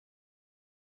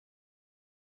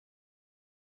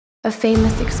A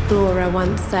famous explorer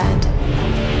once said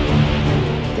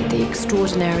that the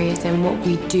extraordinary is in what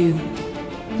we do,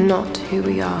 not who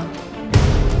we are.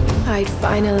 I'd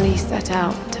finally set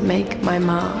out to make my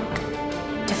mark,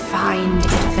 to find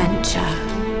adventure.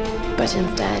 But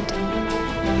instead,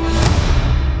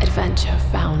 adventure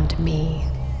found me.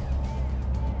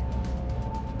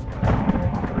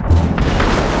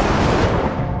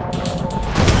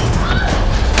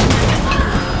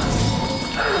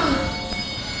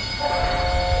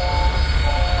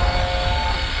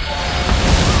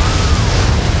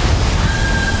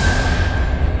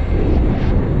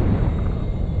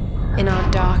 In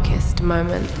our darkest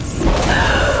moments,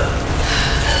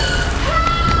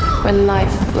 when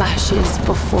life flashes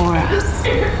before us,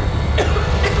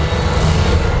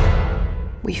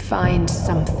 we find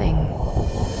something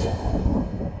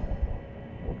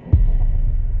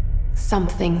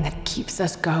that keeps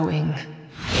us going.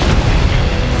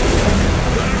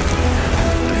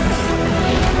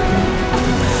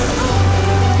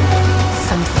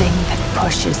 Something that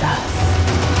pushes us.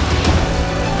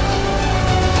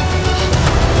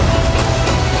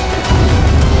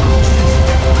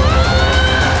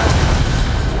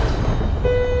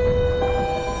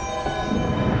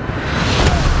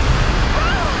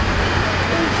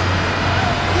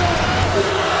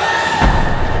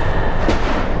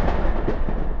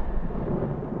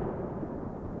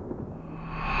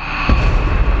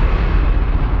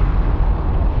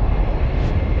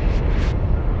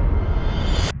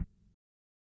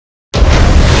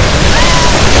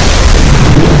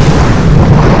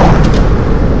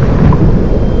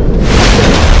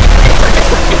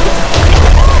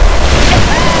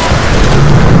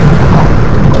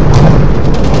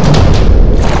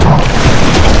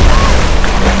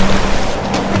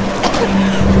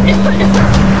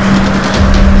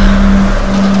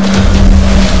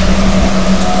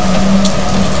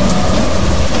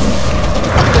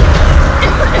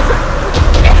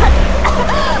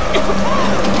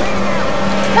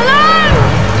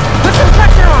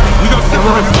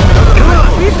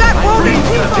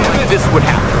 This would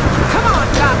happen. Come on,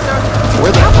 Doctor!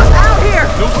 Where the Help us out here!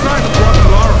 No sign of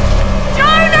dropping Lara.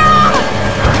 Jonah!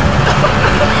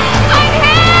 I'm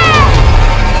here!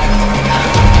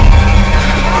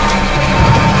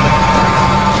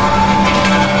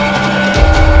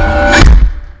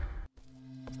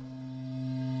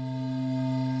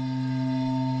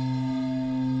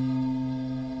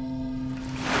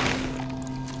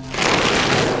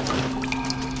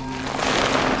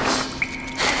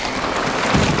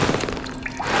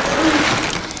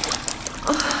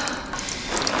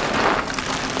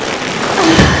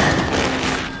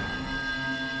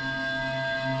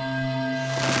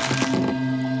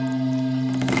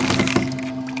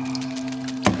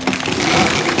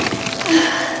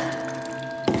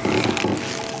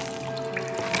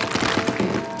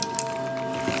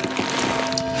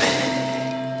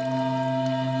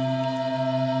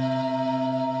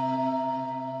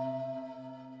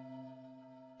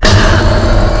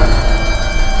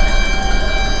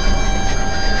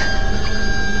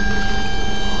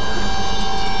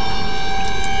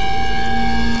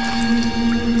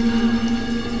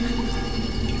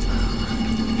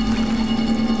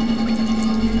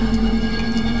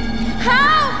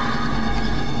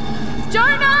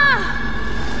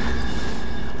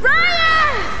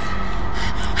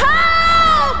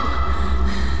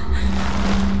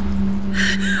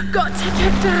 Got to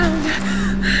get down.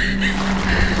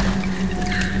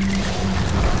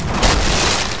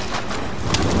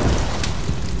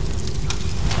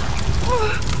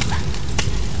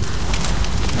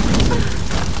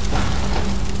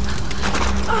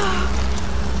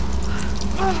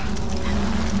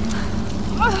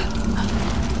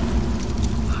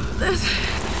 This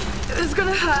is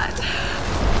gonna hurt.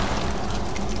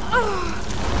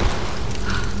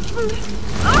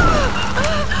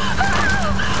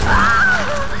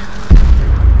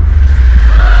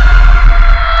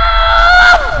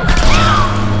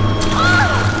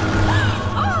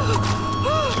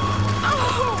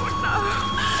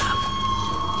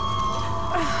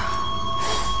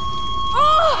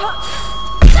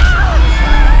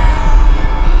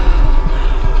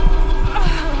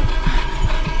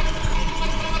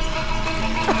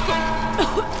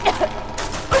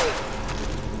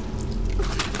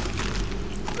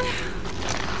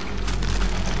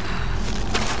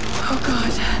 Oh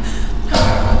God, no.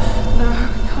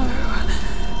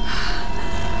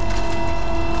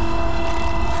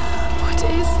 What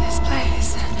is this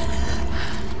place?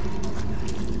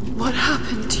 What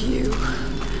happened to you?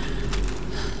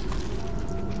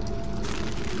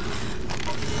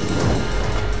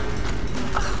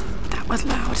 Oh, that was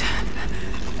loud.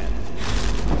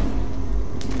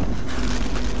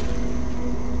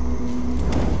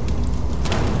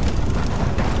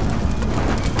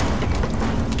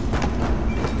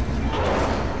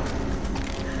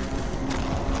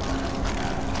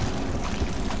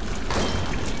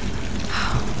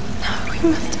 He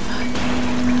must have heard me.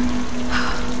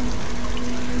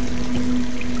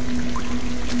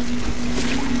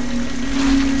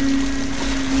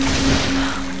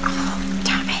 Oh,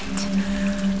 damn it.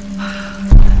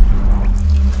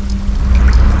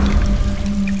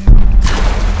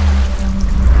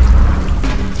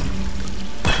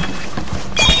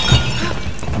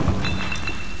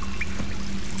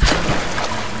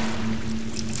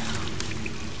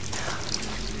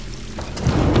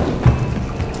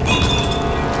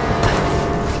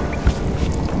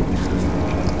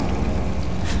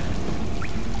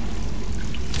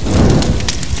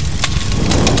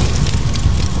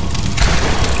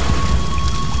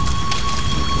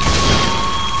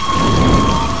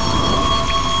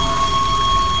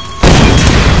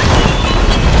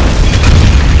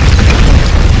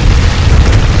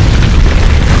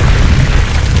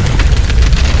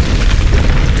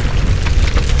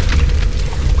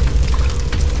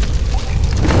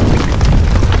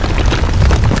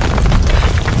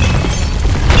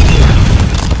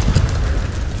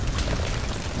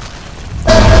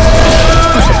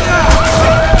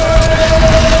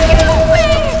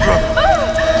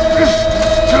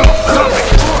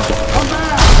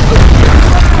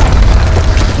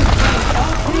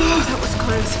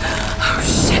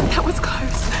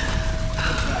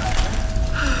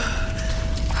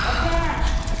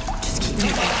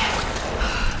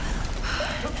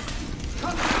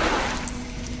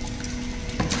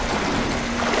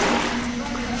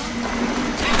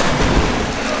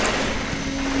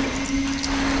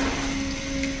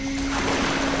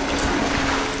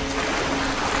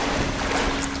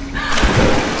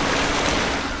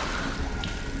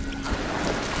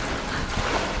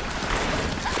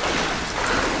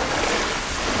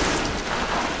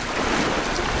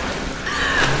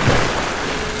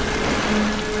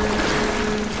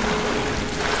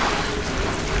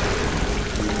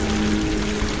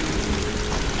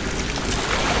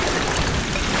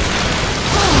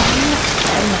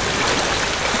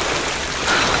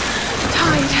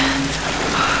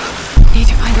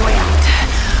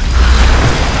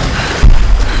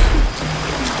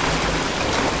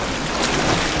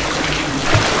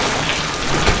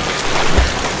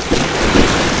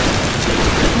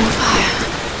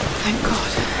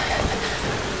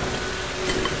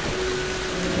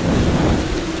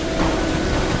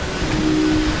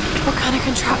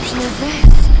 Contraption is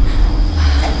this?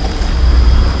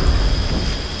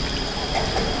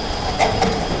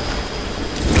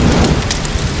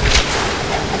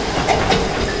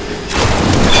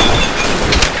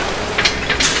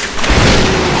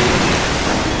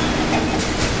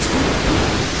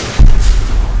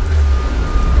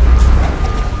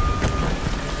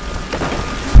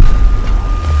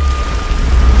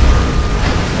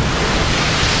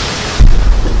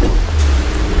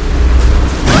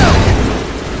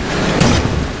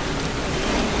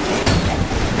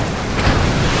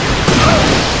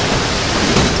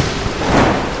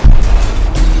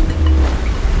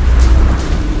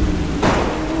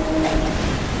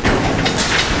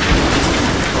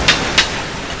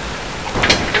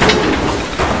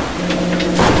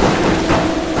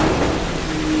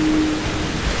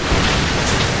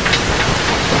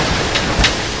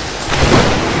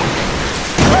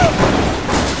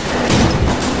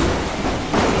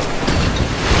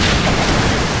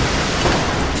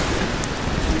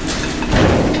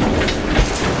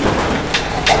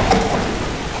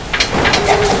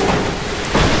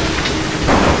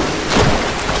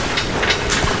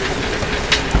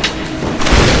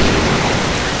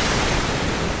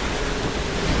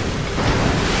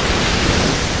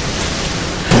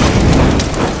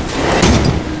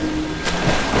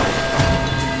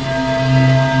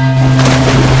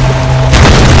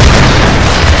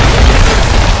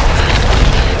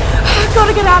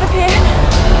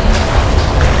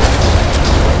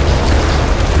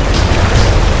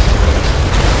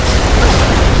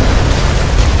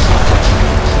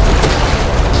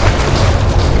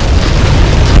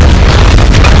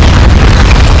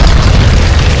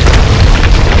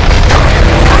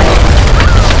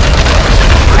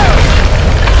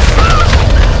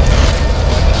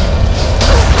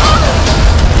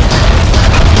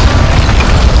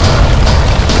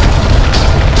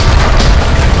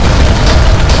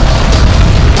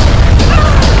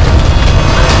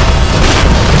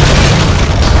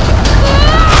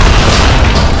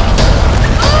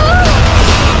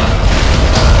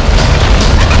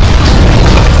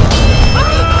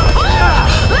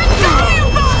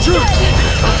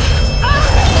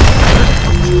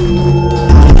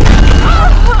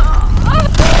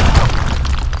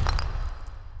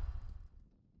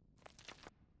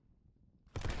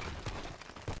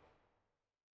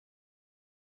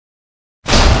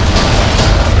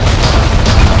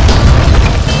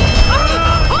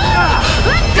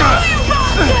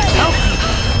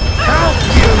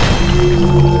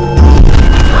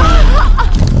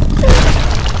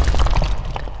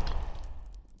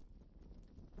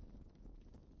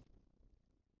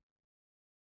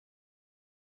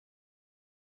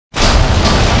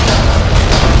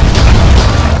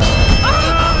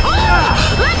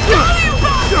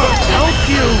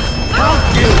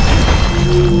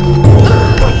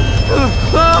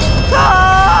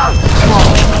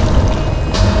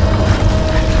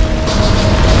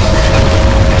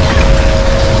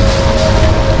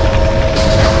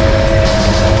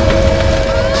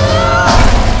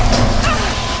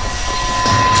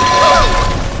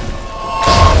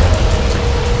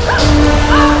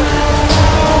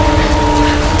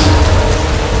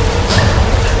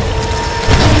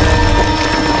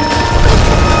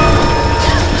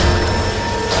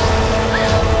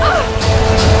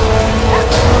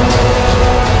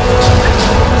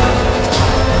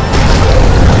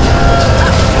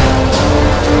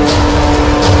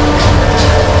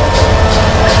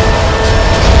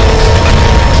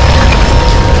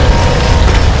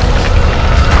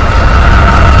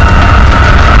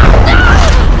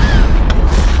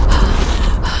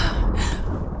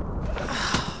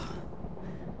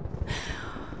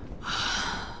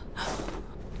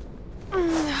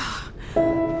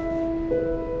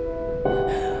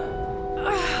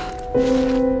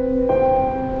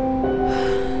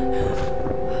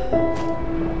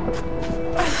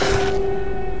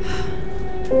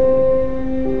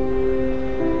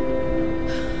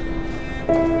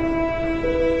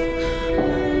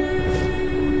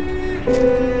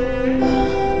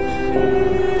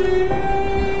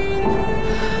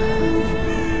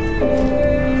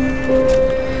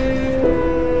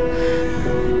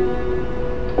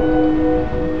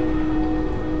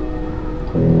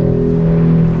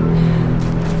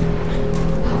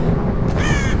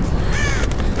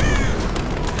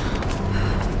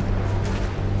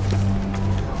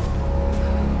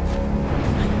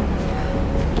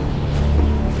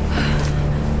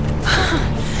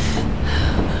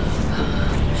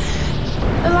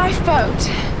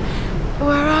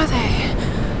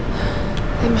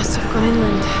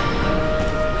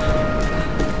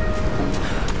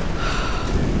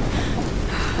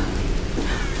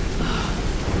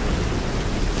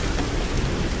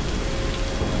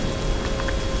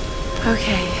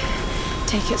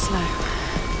 Take it slow.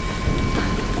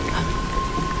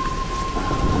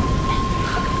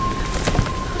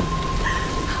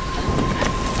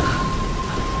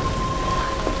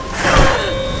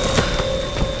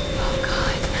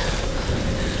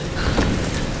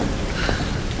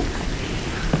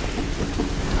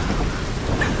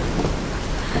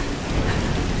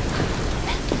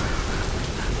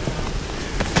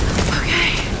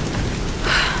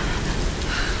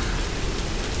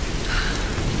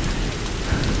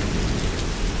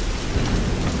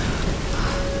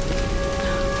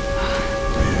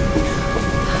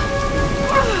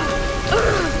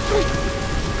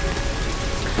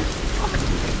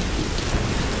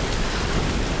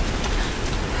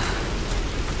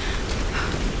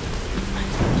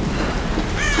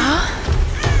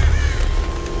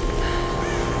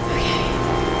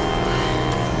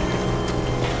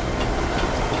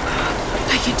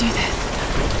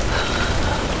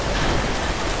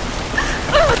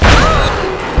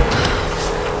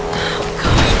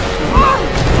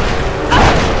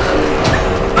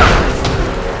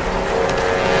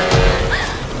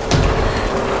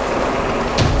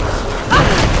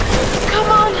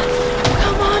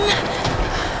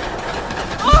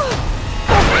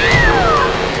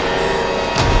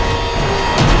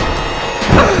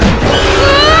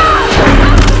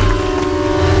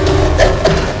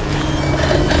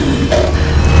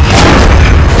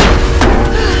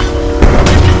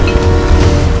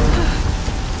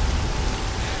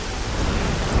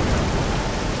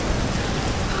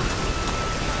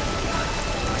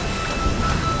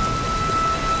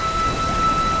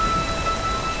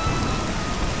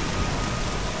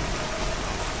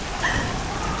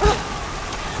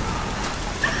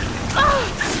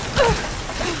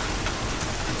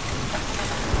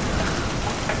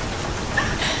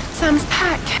 Sam's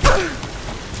pack.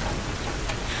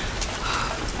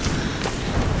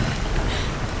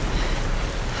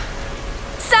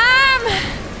 Sam!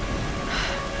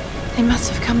 They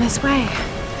must have come this way.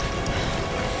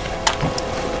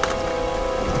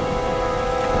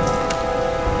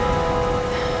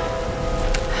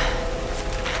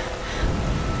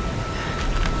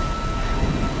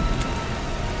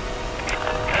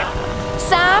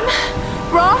 Sam?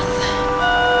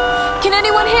 Roth? Can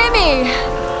anyone hear me?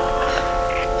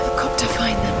 I've got to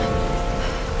find them.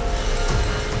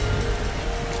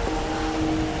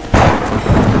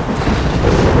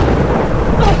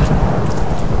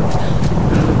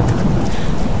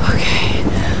 Okay.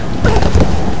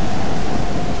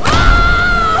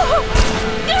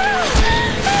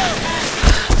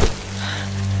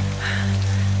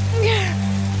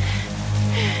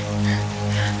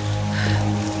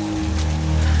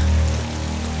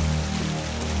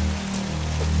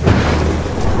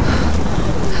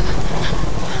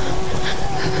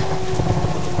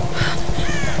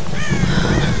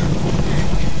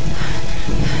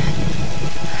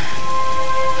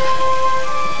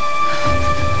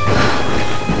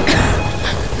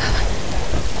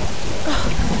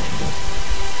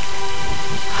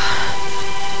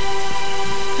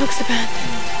 Looks abandoned.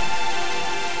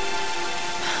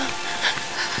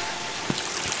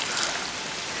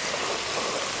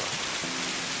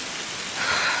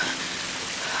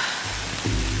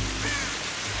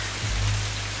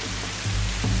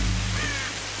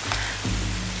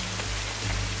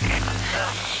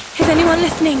 Is anyone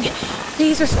listening?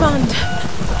 Please respond.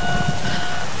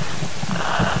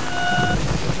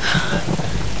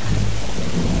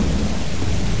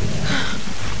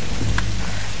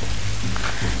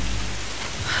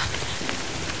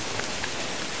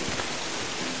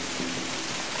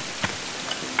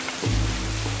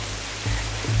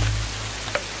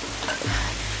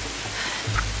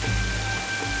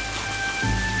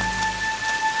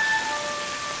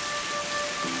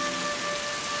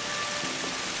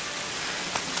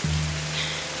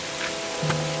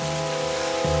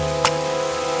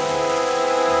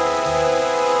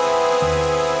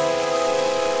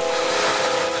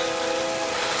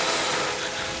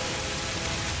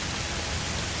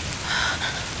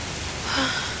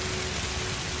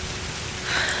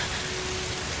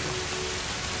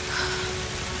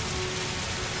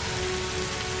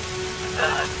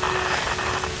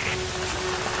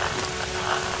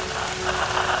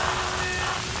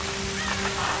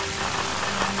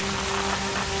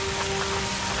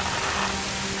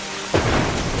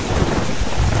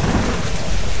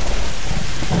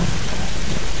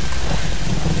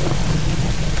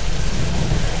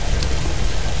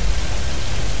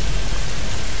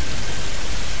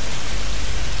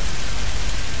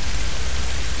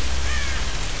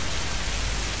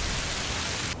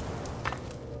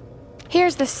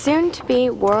 Here's the soon-to-be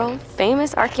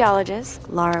world-famous archaeologist,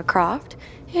 Lara Croft,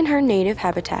 in her native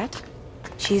habitat.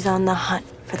 She's on the hunt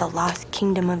for the lost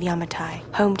kingdom of Yamatai,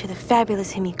 home to the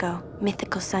fabulous Himiko,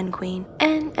 mythical Sun Queen,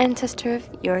 and ancestor of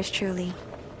yours truly.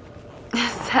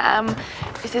 Sam,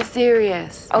 is it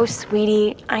serious? Oh,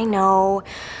 sweetie, I know.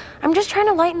 I'm just trying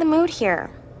to lighten the mood here.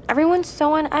 Everyone's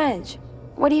so on edge.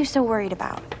 What are you so worried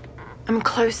about? I'm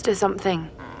close to something.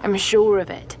 I'm sure of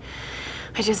it.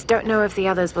 I just don't know if the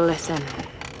others will listen.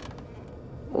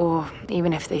 Or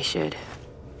even if they should.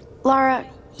 Lara,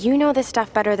 you know this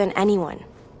stuff better than anyone.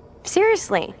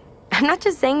 Seriously, I'm not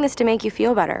just saying this to make you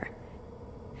feel better.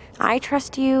 I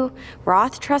trust you,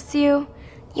 Roth trusts you.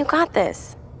 You got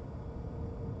this.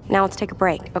 Now let's take a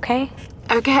break, okay?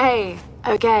 Okay.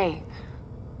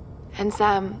 And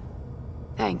Sam,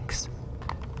 thanks.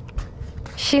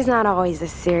 She's not always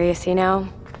this serious, you know?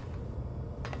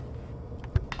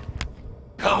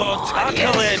 Come on,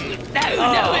 tackle him!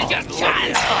 No, it's your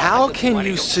chance! How can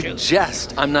you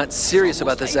suggest I'm not serious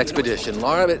about this expedition,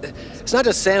 Lara? It's not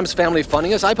just Sam's family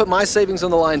funding us. I put my savings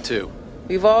on the line, too.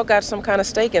 We've all got some kind of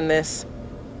stake in this.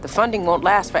 The funding won't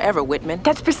last forever, Whitman.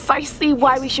 That's precisely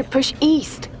why we should push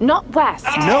east, not west.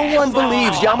 No one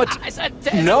believes Yamatai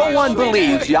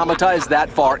is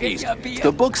that far east.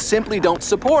 The books simply don't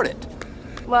support it.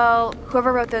 Well,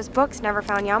 whoever wrote those books never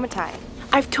found Yamatai.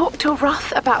 I've talked to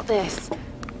Roth about this.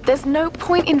 There's no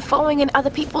point in following in other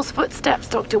people's footsteps,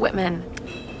 Dr. Whitman.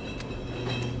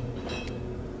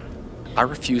 I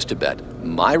refuse to bet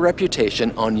my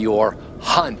reputation on your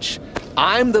hunch.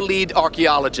 I'm the lead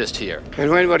archaeologist here.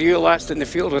 And when were you last in the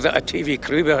field without a TV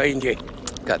crew behind you?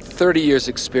 Got 30 years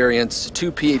experience,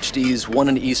 2 PhDs, 1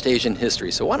 in East Asian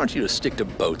history, so why don't you just stick to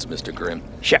boats, Mr. Grimm?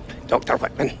 Ship, Dr.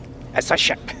 Whitman. It's a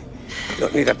ship.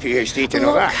 Don't need a PhD to know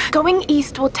Look, that. going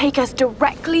east will take us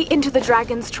directly into the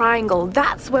Dragon's Triangle.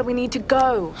 That's where we need to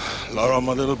go. Lara,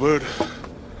 my little bird.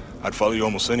 I'd follow you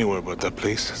almost anywhere, but that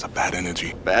place has a bad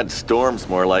energy. Bad storms,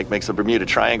 more like. Makes the Bermuda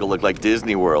Triangle look like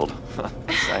Disney World.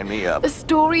 Sign me up. The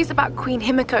stories about Queen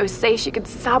Himiko say she could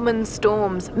summon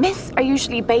storms. Myths are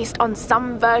usually based on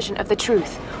some version of the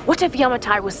truth. What if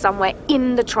Yamatai was somewhere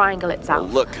in the triangle itself?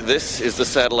 Well, look, this is the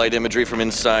satellite imagery from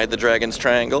inside the Dragon's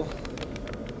Triangle.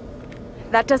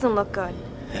 That doesn't look good.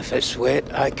 If it's wet,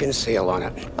 I can sail on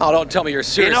it. Oh, don't tell me you're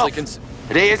seriously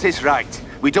Reyes is right.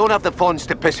 We don't have the funds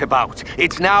to piss about.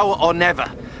 It's now or never.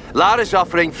 Lara's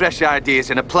offering fresh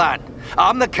ideas and a plan.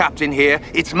 I'm the captain here.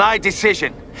 It's my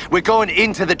decision. We're going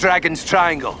into the Dragon's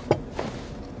Triangle.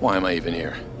 Why am I even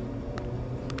here?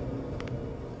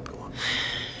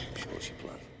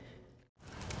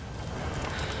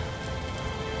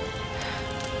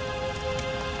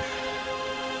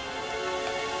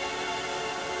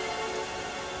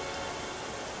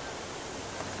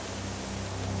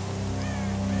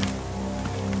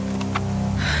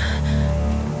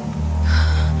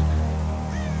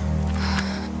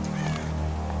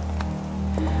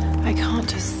 I can't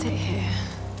just sit here.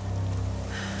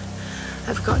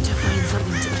 I've got to find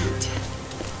something to eat.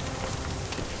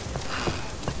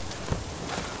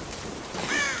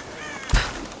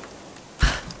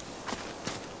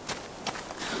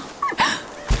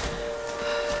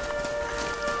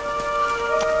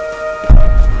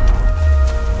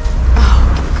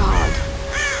 Oh, God.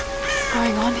 What's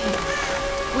going on here?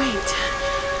 Wait.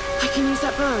 I can use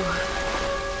that bow.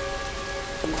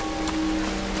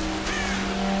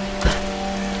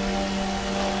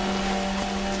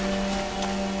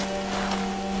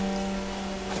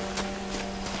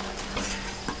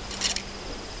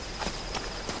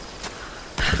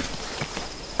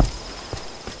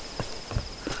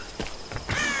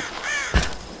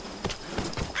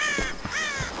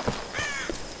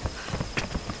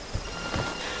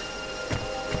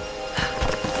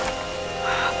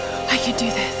 I can do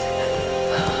this.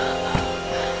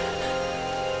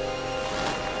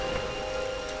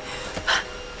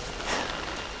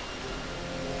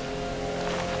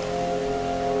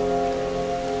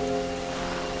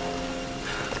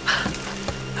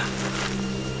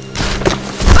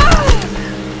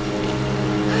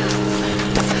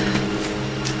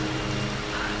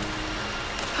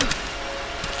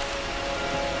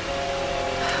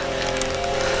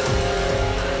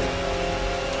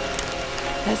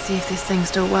 Let's see if this thing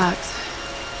still works.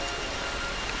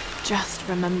 Just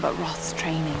remember Roth's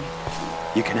training.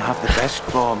 You can have the best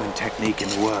form and technique in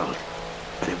the world,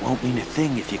 but it won't mean a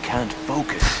thing if you can't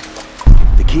focus.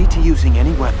 The key to using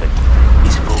any weapon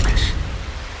is focus.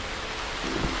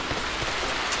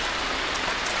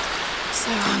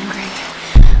 So hungry.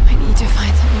 I need to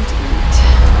find something to eat.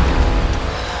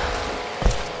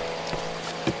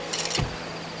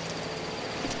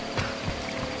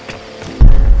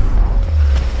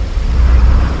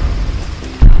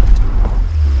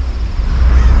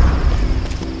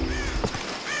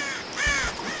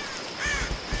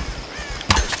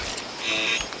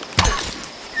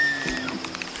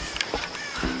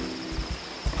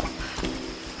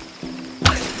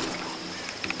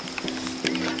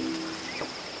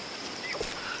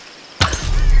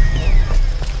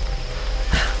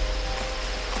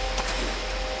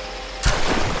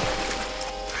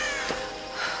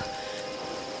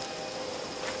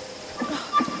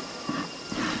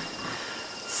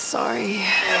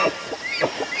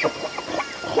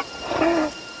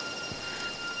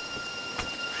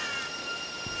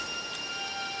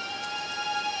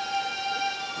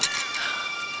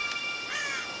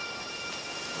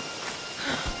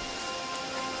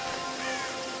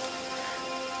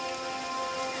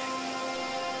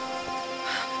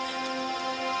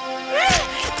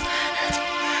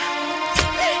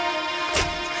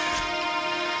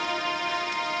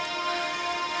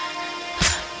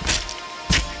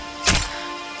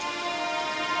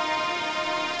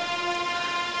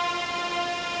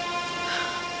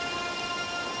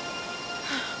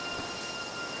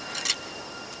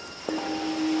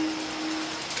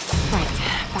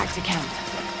 back to camp.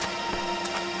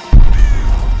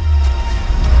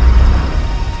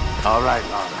 All right,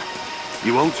 Lara.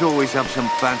 You won't always have some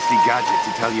fancy gadget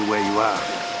to tell you where you are.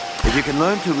 If you can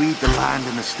learn to read the land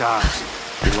and the stars,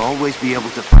 you'll always be able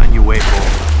to find your way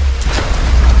home.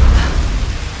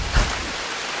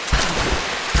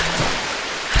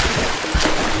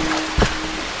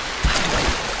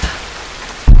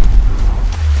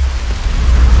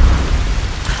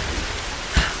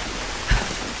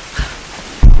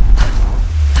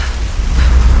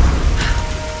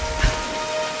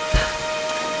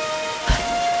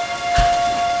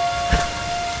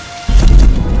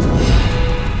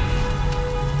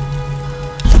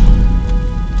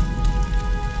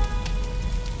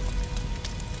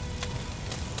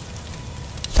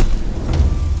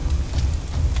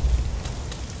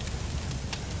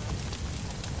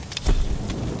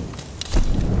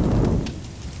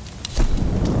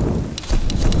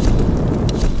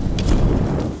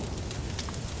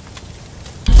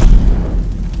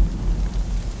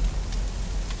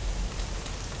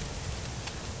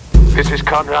 This is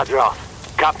Conrad Roth,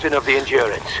 captain of the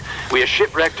Endurance. We are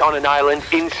shipwrecked on an island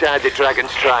inside the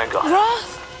Dragon's Triangle.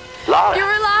 Roth! Lara!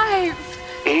 You're alive!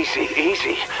 Easy,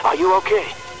 easy. Are you okay?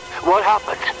 What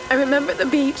happened? I remember the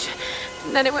beach,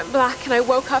 and then it went black and I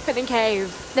woke up in a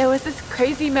cave. There was this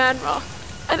crazy man,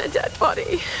 Roth, and a dead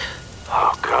body.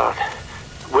 Oh, God.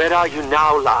 Where are you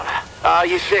now, Lara? Are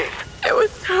you safe? It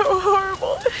was so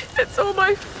horrible. It's all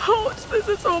my fault. This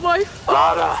is all my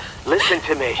fault. Lara, listen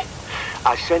to me.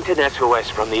 I sent an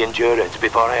SOS from the Endurance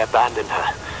before I abandoned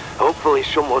her. Hopefully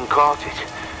someone caught it.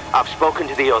 I've spoken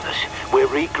to the others. We're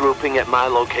regrouping at my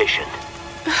location.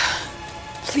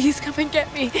 Please come and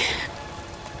get me.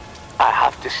 I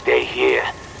have to stay here.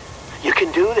 You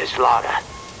can do this, Lara.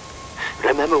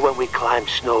 Remember when we climbed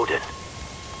Snowden?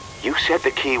 You said the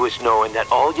key was knowing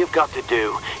that all you've got to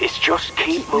do is just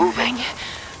keep moving.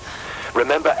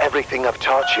 Remember everything I've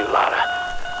taught you, Lara.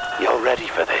 You're ready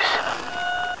for this.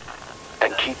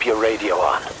 And keep your radio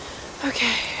on.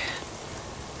 Okay.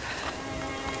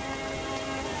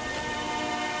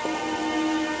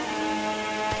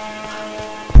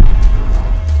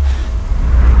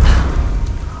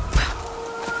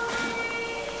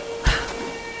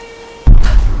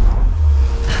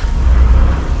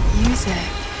 Music.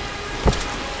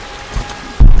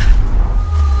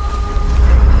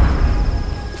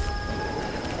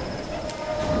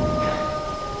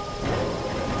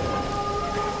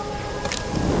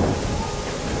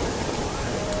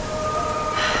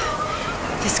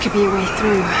 This could be a way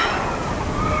through.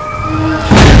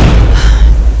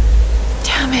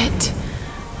 Damn it.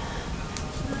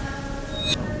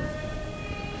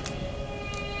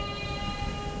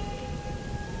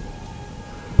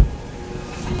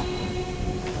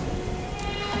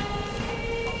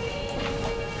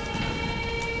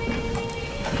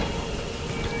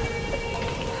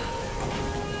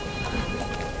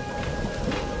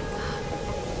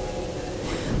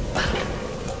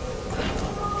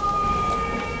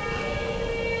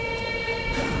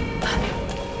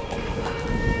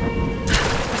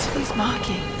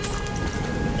 Markings.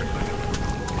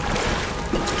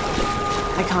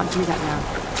 I can't do that now.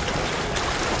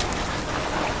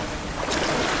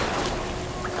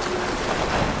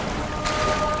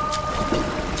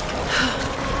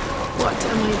 What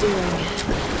am I doing?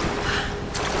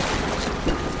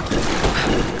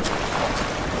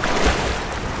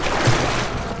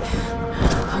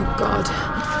 Oh God,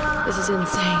 this is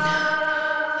insane.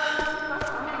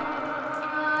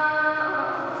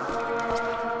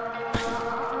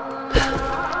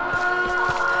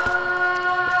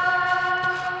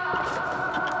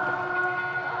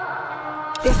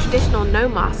 This traditional no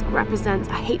mask represents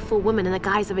a hateful woman in the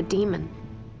guise of a demon.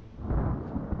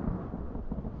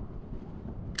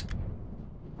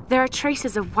 There are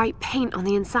traces of white paint on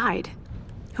the inside.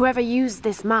 Whoever used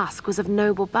this mask was of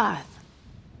noble birth.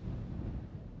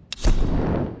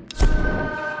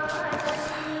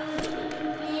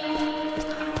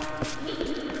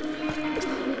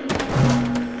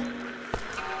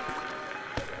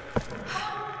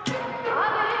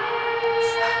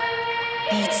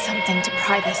 Need something to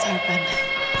pry this open.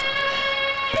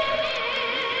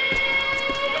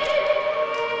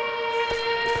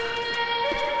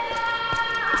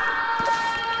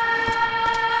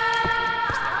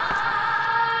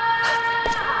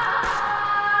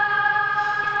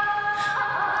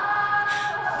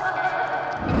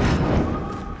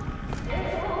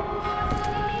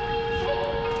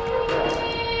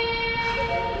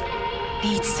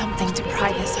 Need something to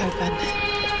pry this open.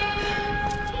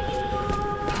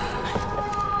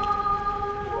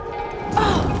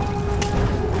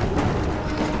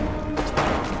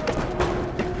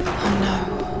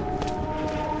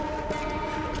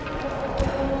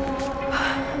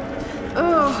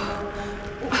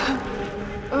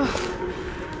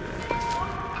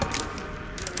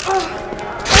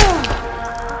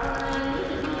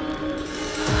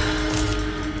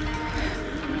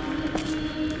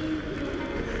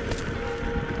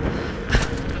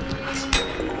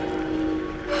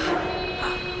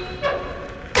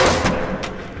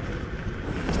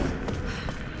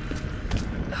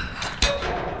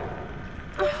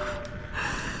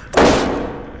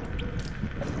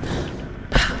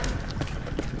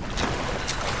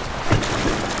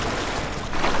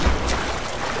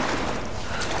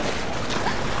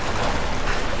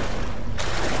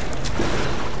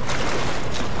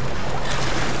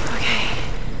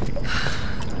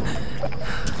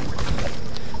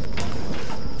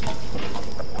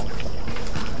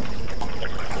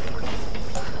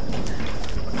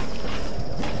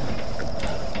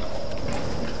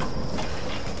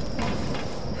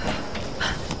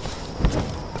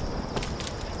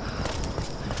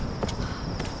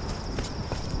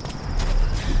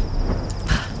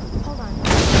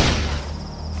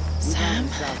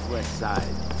 northwest side.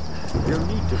 You'll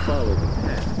need to follow the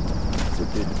path. It's a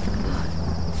bit of a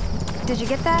climb. Did you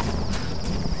get that?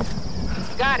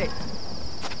 Got it.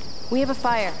 We have a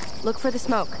fire. Look for the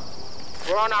smoke.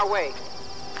 We're on our way.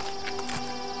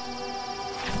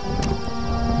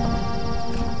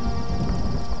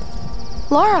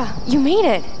 Lara, you made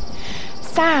it.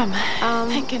 Sam,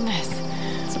 thank goodness.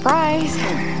 Surprise.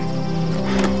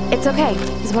 It's okay.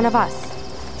 He's one of us.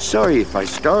 Sorry if I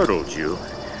startled you.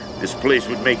 This place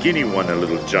would make anyone a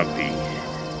little jumpy.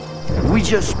 We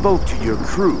just spoke to your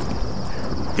crew.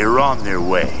 They're on their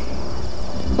way.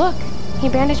 Look, he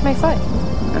bandaged my foot.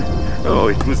 Oh,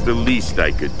 it was the least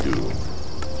I could do.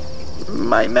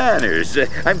 My manners.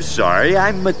 I'm sorry,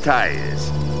 I'm Matthias.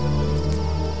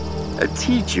 A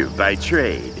teacher by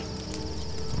trade.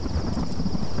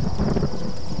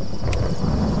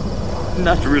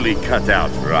 Not really cut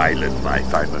out for island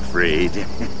life, I'm afraid.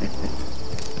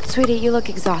 Sweetie, you look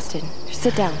exhausted.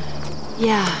 Sit down.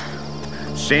 Yeah.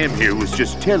 Sam here was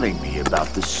just telling me about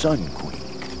the Sun Queen.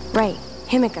 Right,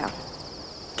 Himiko.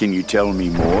 Can you tell me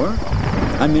more?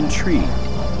 I'm intrigued.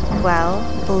 Well,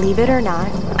 believe it or not,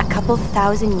 a couple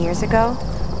thousand years ago,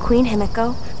 Queen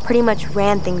Himiko pretty much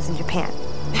ran things in Japan.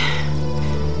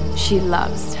 She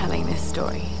loves telling this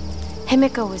story.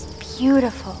 Himiko was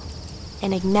beautiful,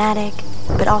 enigmatic,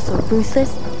 but also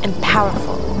ruthless and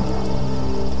powerful.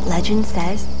 Legend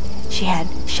says she had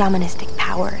shamanistic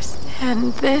powers.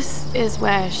 And this is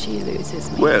where she loses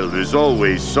me. Well, there's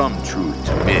always some truth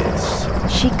to myths.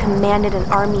 She commanded an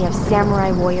army of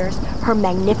samurai warriors, her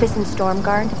magnificent storm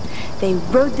guard. They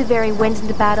rode the very winds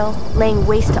into battle, laying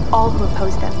waste to all who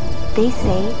opposed them. They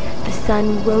say the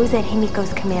sun rose at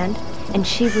Himiko's command, and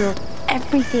she ruled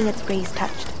everything its rays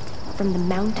touched, from the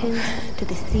mountains to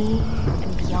the sea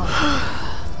and beyond.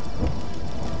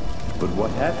 But what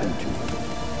happened to her?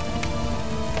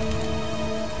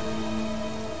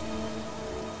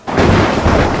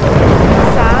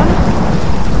 Sam?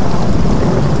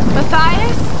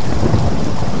 Matthias?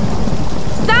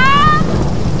 Sam!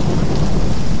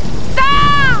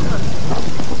 Sam!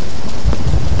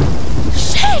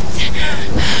 Shit!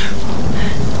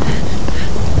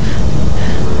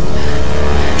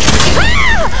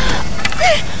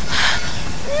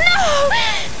 No!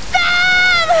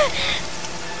 Sam!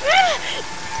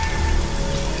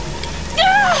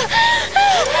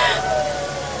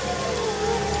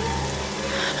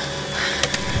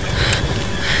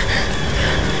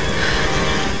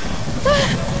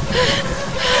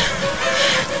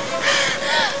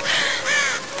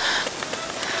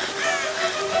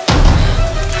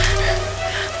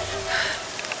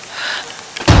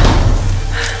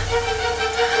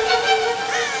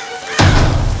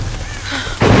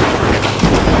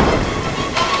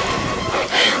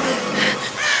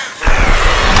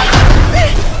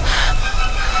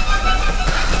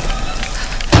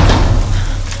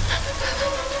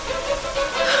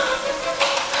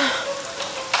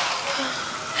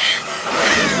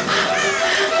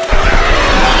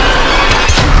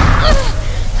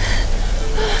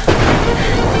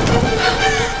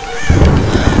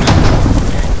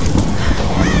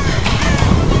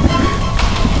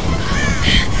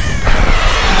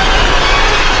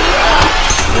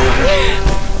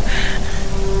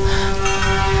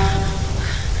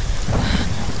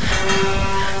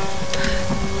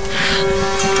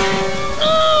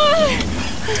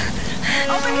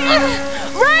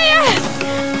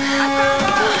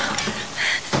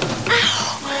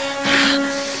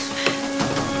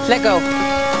 Let go.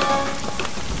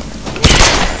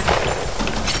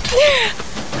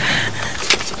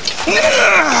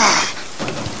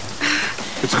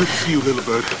 It's good to see you, little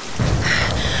bird.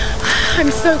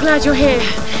 I'm so glad you're here.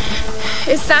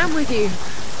 Is Sam with you?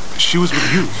 She was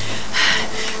with you.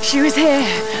 She was here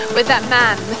with that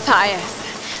man, Matthias.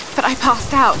 But I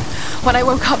passed out. When I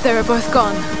woke up, they were both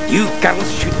gone. You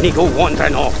girls shouldn't go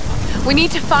wandering off. We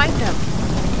need to find them.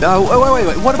 No,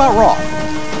 wait. What about Roth?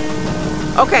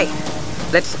 Okay,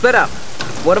 let's split up.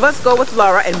 One of us go with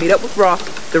Lara and meet up with Roth.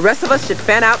 The rest of us should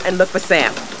fan out and look for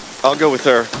Sam. I'll go with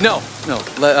her. No,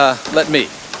 let me.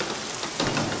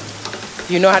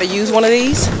 You know how to use one of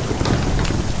these?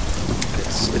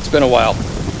 It's been a while.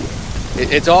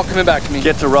 It's all coming back to me.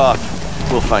 Get to Roth.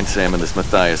 We'll find Sam and this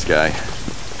Matthias guy.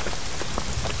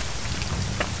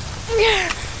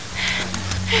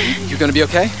 You gonna be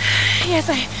okay? Yes,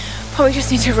 I probably just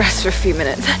need to rest for a few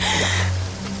minutes.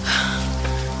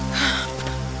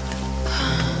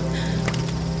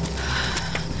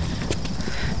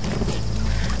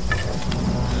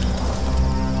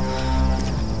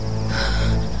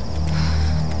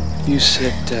 You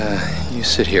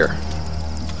sit here.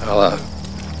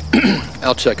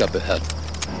 I'll check up ahead.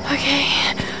 Okay.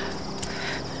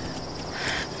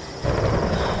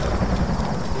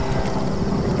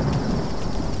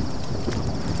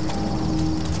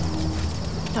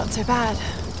 Not so bad.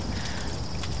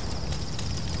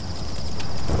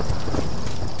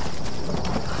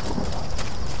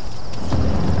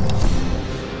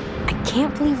 I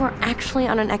can't believe we're actually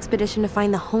on an expedition to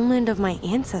find the homeland of my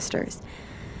ancestors.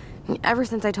 Ever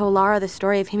since I told Lara the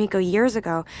story of Himiko years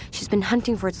ago, she's been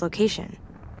hunting for its location.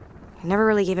 I never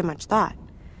really gave it much thought.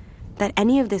 That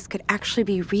any of this could actually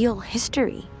be real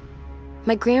history.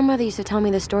 My grandmother used to tell me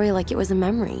the story like it was a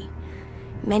memory.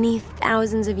 Many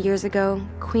thousands of years ago,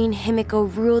 Queen Himiko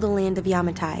ruled the land of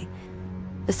Yamatai.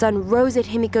 The sun rose at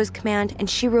Himiko's command, and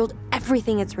she ruled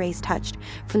everything its rays touched,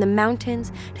 from the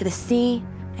mountains to the sea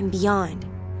and beyond.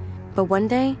 But one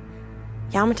day,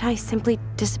 Yamatai simply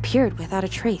disappeared without a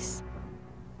trace.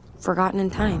 Forgotten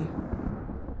in time.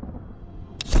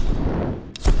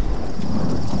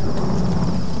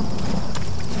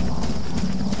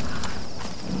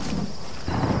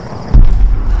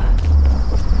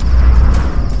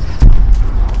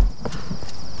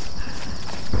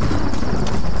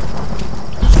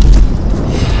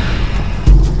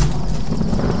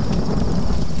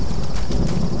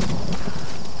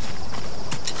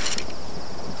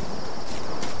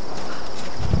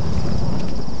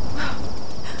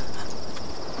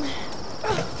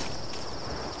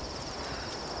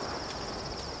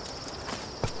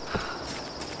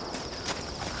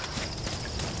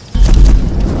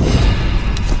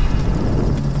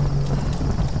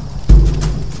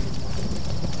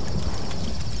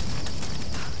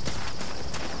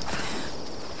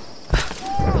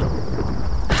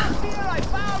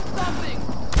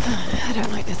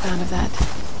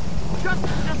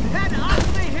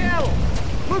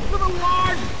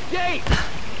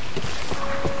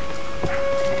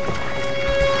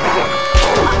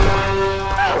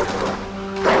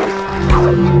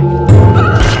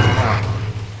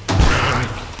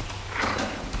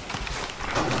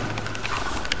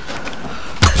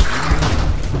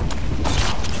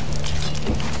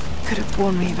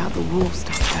 Warn me about the wolves,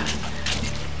 Doctor.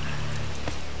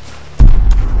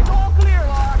 It's all clear,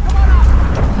 Lara. Come on up.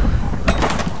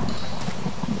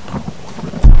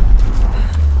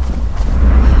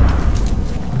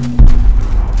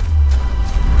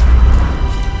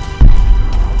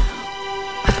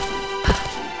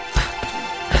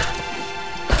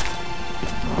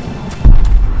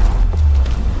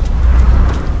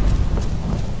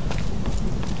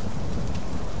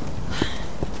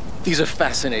 These are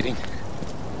fascinating.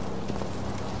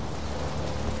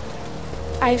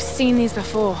 I've seen these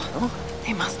before. Oh?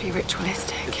 They must be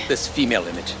ritualistic. This female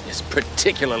image is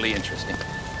particularly interesting.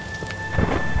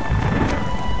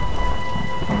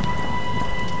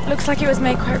 Looks like it was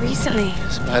made quite recently.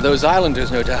 Yes, by those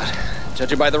islanders, no doubt.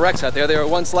 Judging by the wrecks out there, they were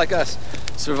once like us.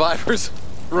 Survivors.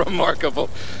 Remarkable.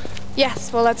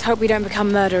 Yes, well, let's hope we don't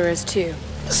become murderers, too.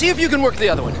 See if you can work the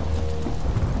other one.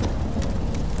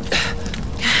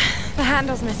 The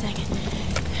handle's missing.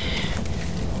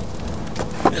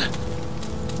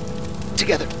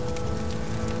 Together.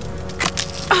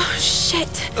 Oh,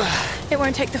 shit. It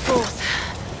won't take the force.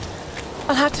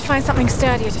 I'll have to find something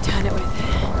sturdier to turn it with.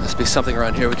 Must be something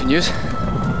around here we can use.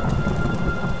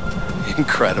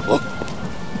 Incredible.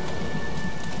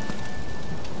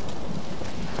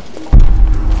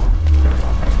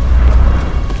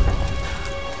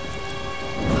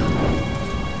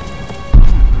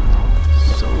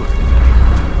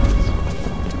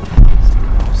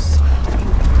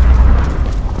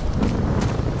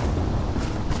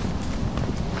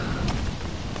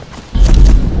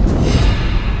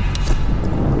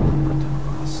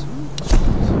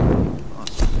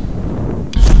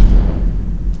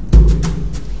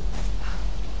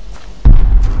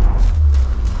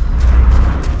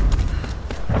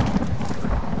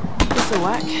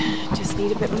 Work. Just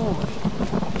need a bit more.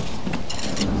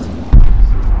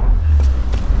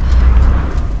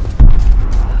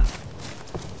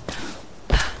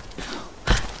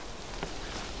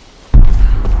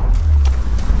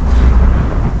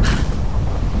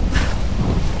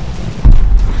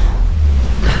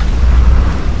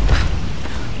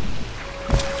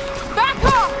 Back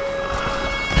off!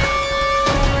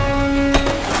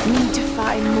 Need to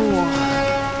find more.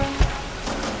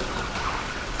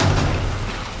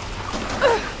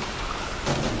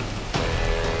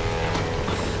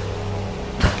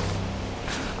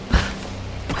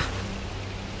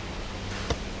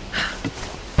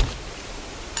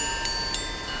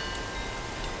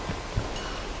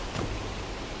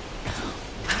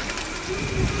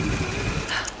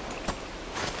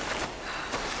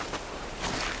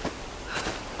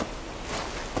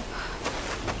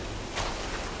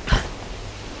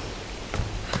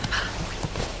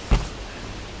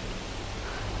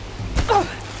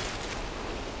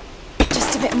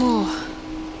 Just a bit more.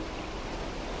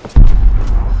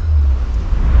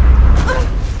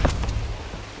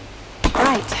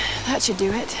 That should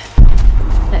do it.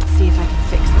 Let's see if I can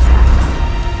fix this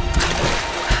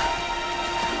axe.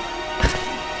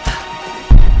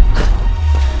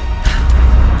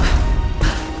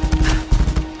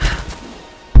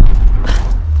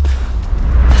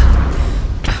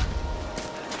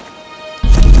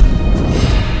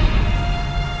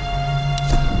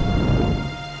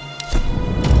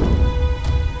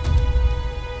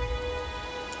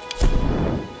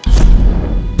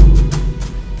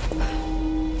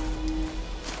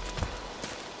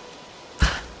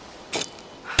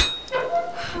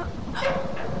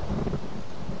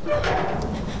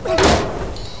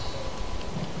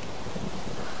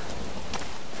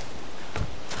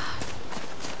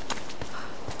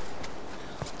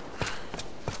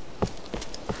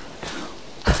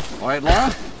 All right,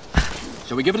 Lara.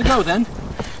 Shall we give it a go, then?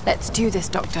 Let's do this,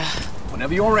 Doctor.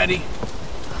 Whenever you're ready.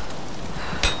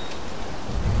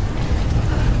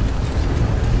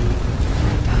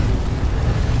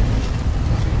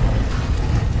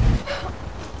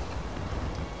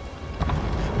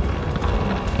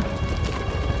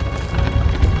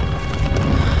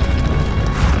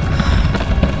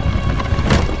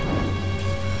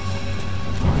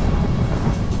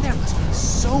 There must be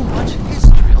so much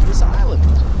history on this island.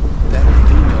 That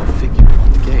female figure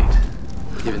on the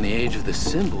gate. Given the age of the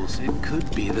symbols, it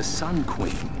could be the Sun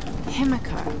Queen.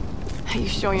 Himiko. Are you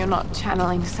sure you're not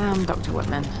channeling Sam, Dr.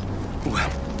 Whitman? Well,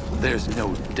 there's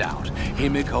no doubt.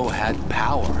 Himiko had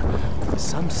power.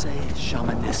 Some say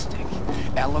shamanistic,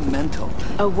 elemental.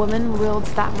 A woman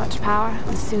wields that much power,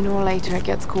 and sooner or later it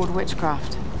gets called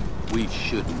witchcraft. We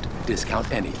shouldn't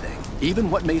discount anything, even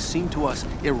what may seem to us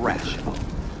irrational.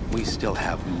 We still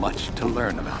have much to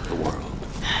learn about the world.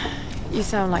 You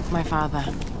sound like my father.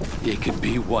 It could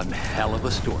be one hell of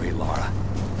a story, Lara.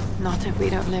 Not if we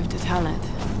don't live to tell it.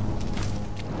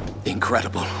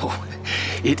 Incredible.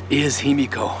 It is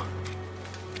Himiko.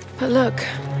 But look,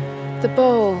 the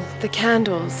bowl, the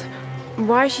candles.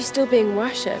 Why is she still being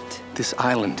worshipped? This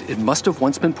island, it must have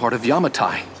once been part of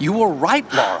Yamatai. You were right,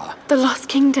 Lara. The Lost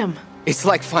Kingdom. It's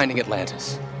like finding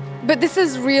Atlantis. But this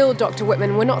is real, Dr.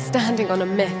 Whitman. We're not standing on a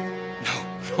myth.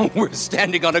 No, we're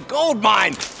standing on a gold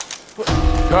mine.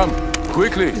 Come,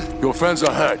 quickly. Your friends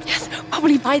are hurt. Yes,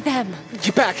 probably by them.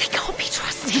 Get back. They can't be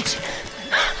trusted.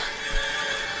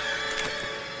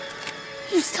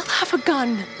 You still have a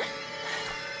gun.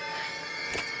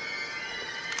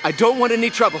 I don't want any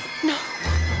trouble. No.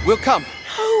 We'll come.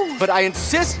 No. But I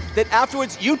insist that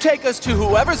afterwards you take us to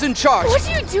whoever's in charge. What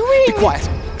are you doing? Be quiet.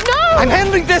 No! I'm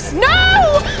handling this! No!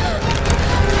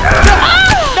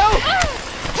 No!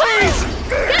 Please!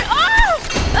 Get off!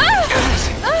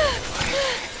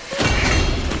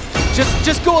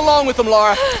 Just go along with them,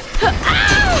 Lara.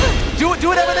 Do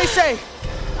whatever they say.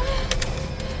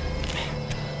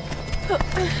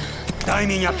 Дай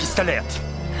меня пистолет.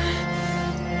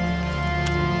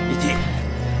 Иди.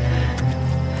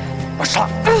 Пошла.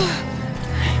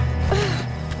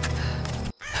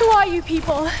 Who are you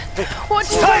people? What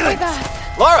do you want with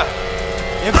us? Lara!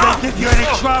 If they give you any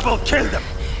trouble, kill them.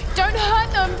 Don't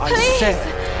hurt them, I please.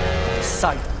 said,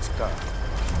 silence, girl.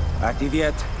 А ты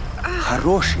ведь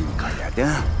хорошенькая,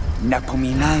 да?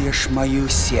 Напоминаешь мою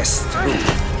сестру.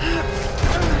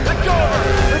 Let go!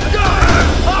 Let go!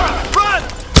 Lara, run!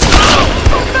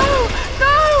 No!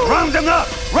 No! Round them up!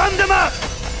 Round them up!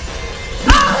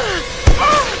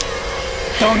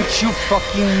 Don't you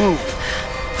fucking move!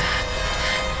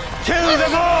 Kill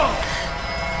them all!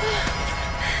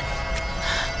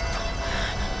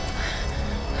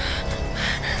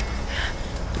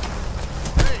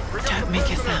 Don't make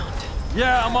a sound.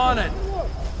 Yeah, I'm on it.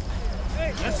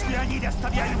 Если они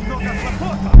доставляют много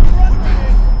хлопота,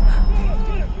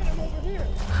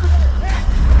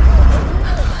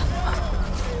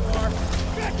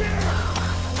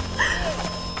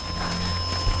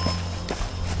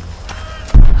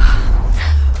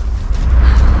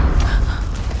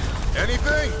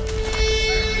 Anything?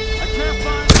 I can't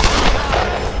find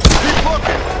Keep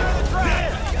looking.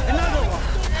 another one.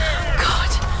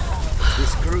 God.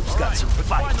 This group's got some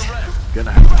fight.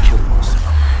 Gonna have to kill most of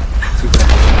them. Too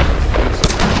bad.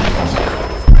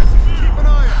 Keep an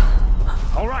eye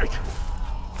out. all right.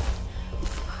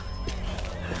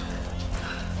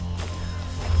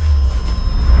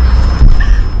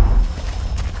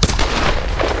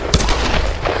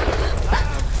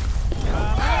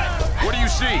 What do you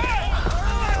see?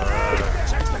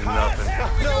 Nothing.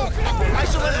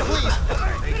 Isolate, please.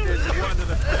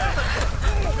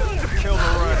 Kill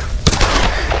the rat.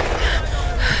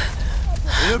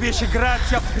 Любишь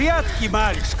играться в прятки,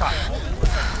 малышка?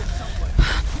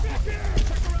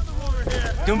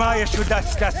 Думаешь,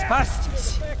 удастся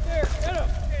спастись?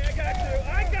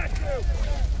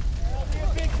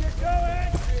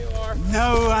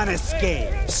 No one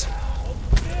escapes.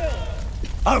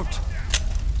 Out!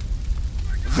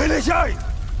 Вылезай!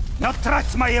 Не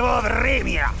трать моего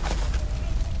времени!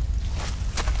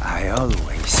 I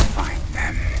always find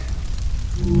them.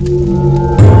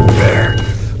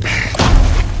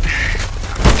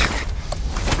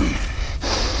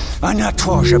 Она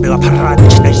тоже была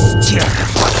порядочной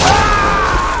стервой.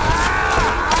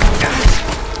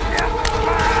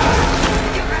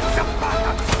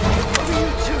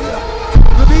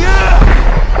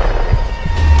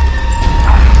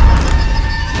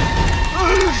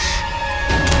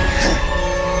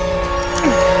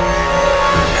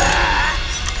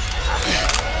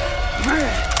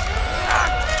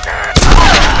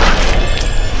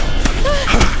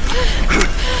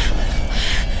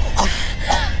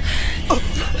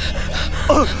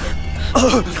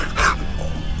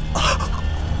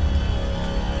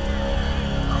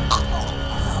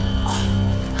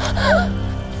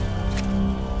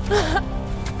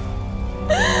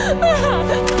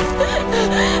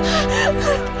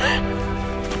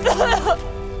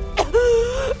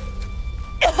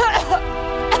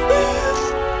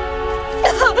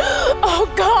 Oh,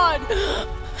 God!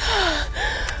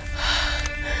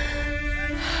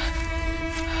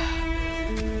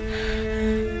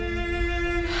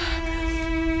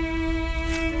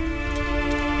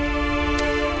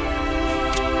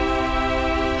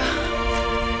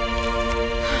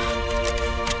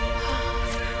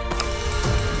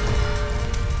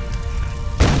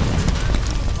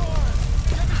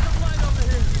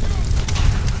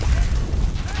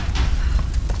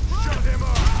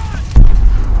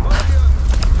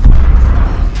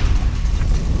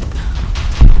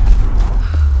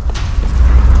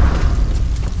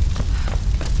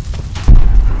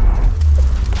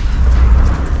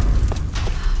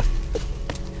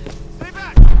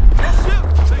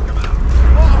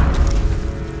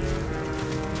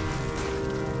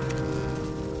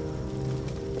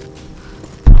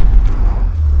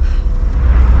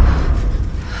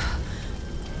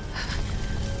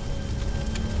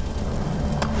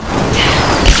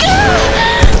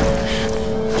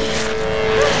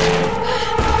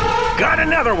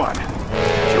 Another one.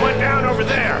 She went down over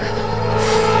there.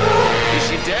 Is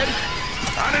she dead?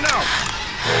 I don't know.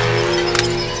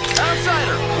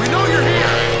 Outsider, we know you're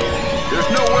here. There's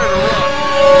nowhere to run.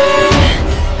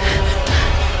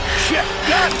 Shit,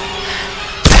 gun!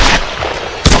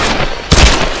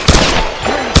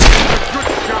 Good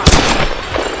shot.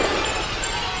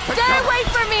 Stay away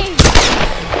from me!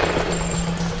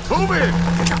 Move it!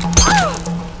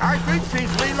 I think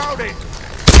she's reloading.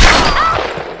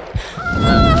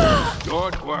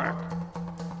 Good work.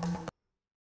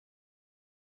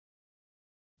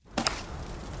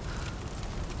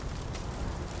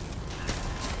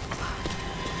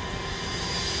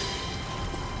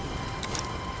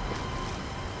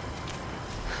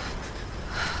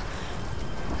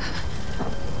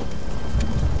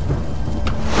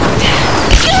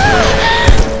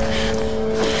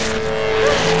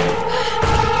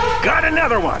 Got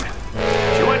another one.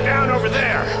 She went down over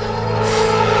there.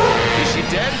 Is she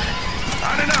dead?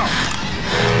 I don't know.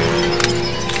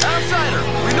 Outsider,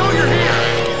 we know you're here.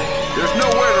 There's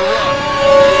nowhere to run.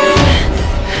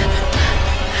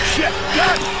 Shit,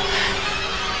 gun!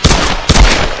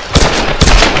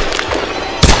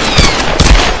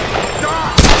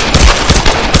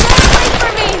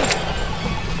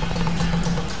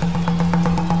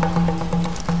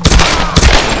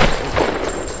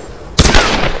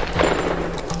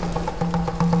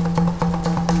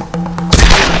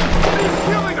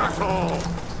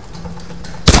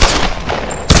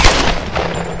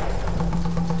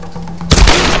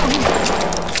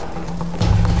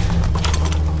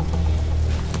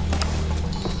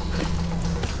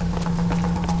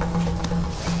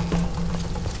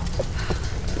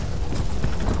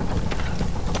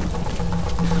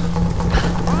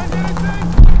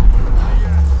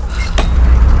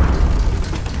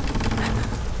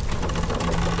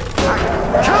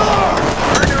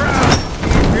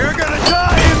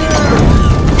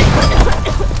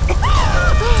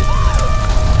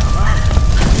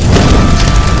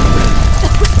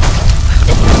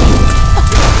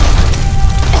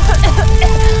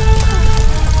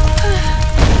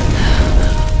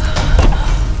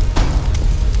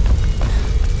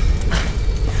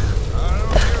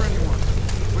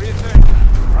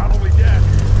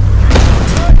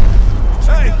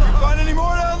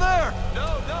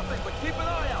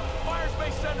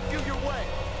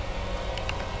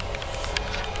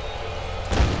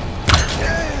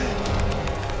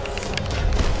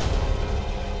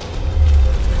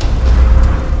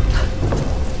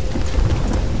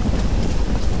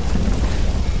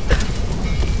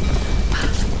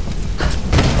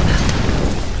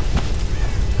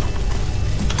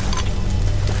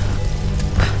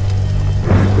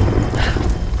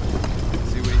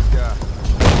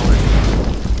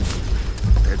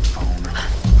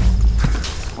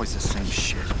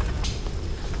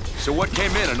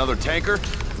 another tanker?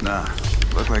 Nah.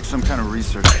 Look like some kind of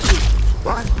research.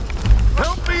 What?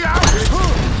 Help me out!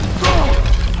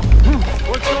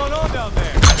 What's going on down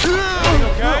there? Everything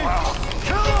okay?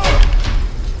 Kill him!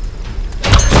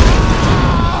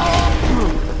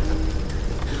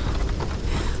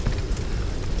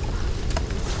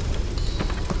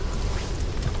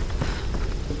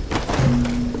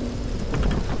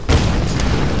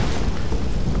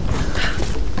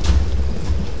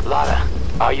 Lara,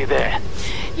 are you there?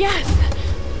 Yes.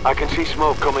 I can see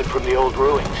smoke coming from the old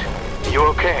ruins. Are you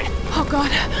okay? Oh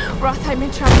God, Roth, I'm in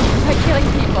trouble. They're killing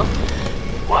people.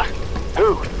 What?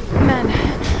 Who? Men.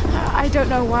 I don't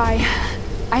know why.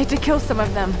 I had to kill some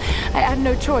of them. I had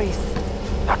no choice.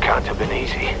 That can't have been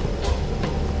easy.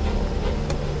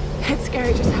 It's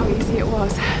scary just how easy it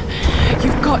was.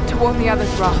 You've got to warn the others,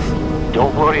 Roth.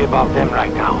 Don't worry about them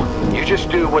right now. You just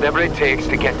do whatever it takes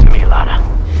to get to me, Lara.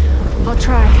 I'll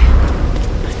try.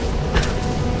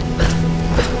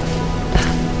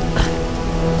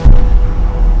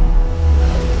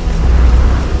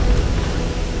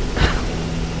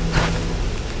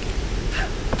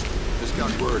 Just got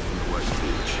word from the West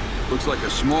Beach. Looks like a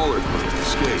smaller group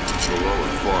escaped to the lower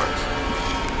forest.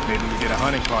 Maybe we get a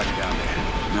hunting party down there.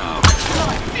 No.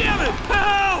 God damn it!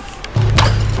 Help!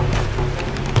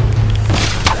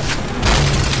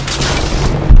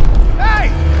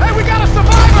 Hey, we got a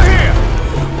survivor here!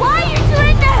 Why are you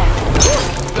doing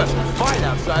this? That's a fight,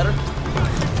 outsider.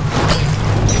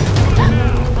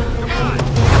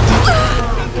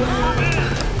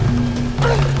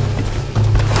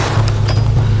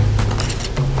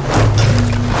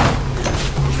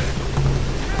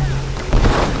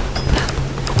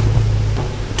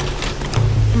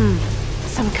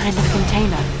 Some kind of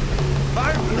container.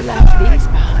 Who left these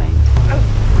behind?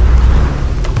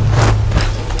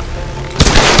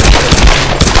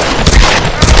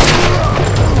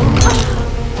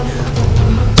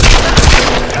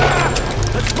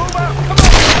 Let's move out! Come on!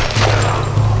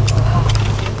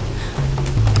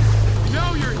 You know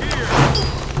you're here!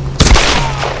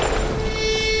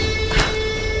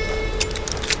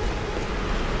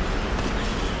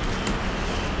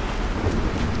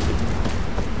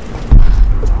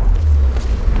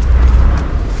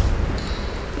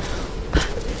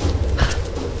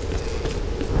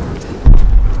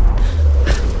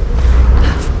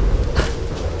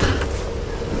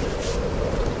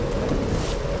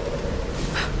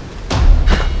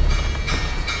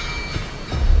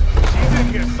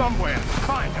 Somewhere.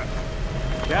 Find her.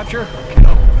 Capture?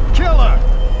 Kill. Kill her!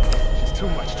 She's too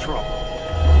much trouble.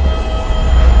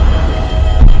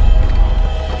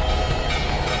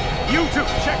 You two,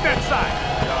 check that side.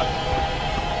 Got it.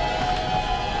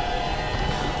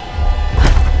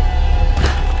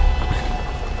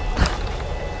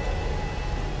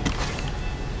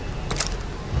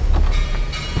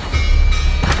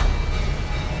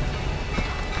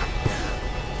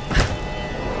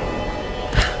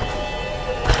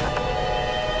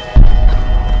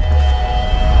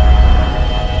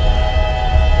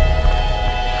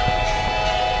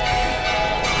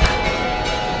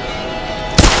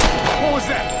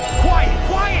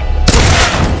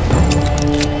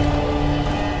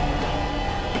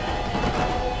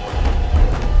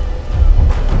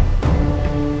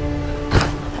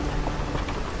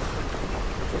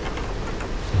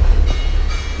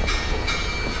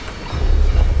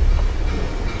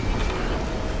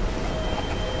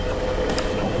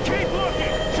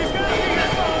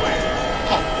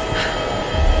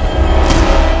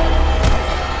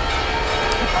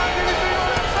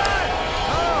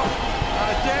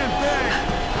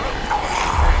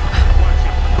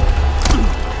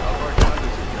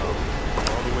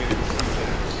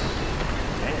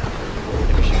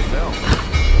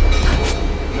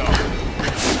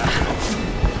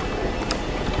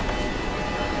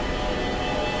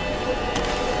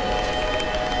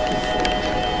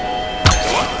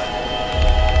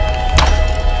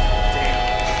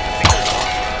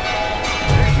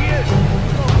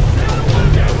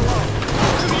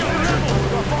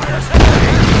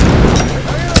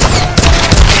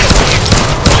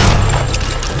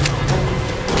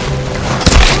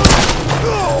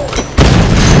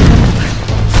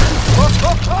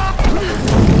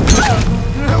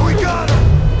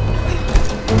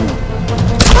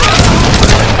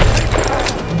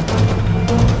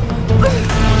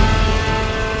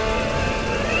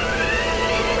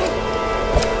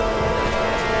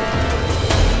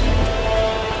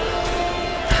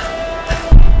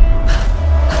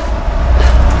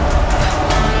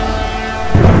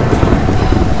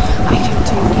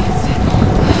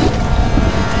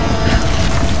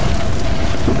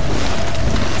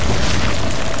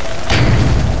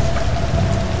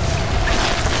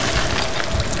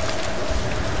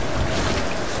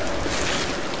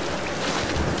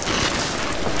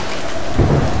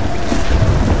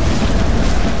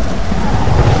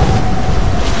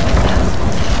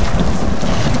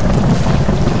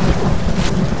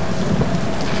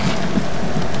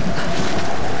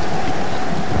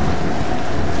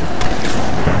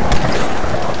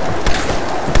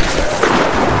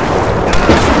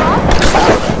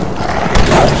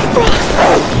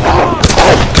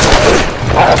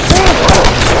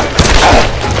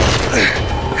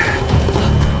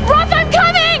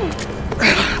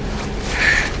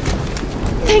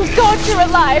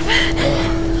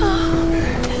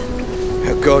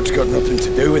 God's got nothing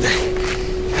to do with it.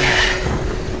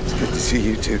 It's good to see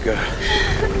you two, girl.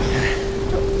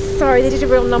 Sorry, they did a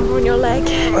real number on your leg.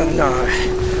 No,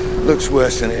 looks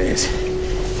worse than it is.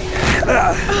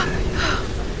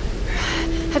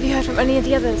 Have you heard from any of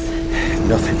the others?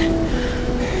 Nothing.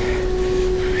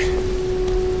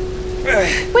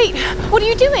 Wait, what are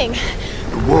you doing?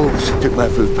 The wolves took my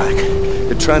food pack.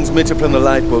 The transmitter from the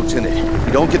lifeboat's in it. If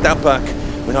we don't get that back,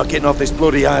 we're not getting off this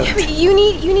bloody island. But you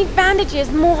need bandages,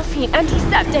 morphine,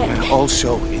 antiseptic. And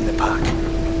also in the pack.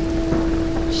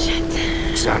 Shit.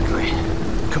 Exactly.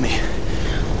 Come here.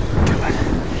 Come on.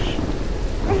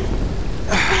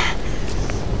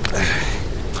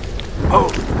 Oh.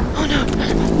 Oh no.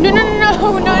 No!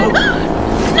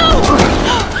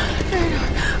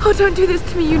 Oh, don't do this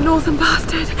to me, you northern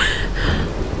bastard.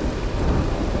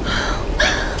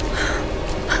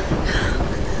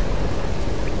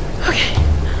 Okay.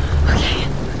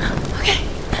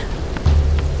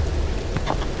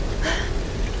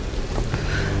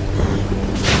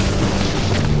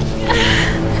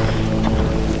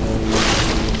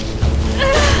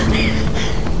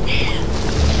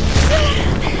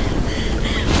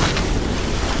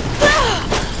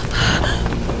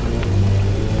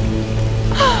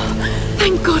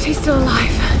 Thank God he's still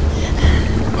alive.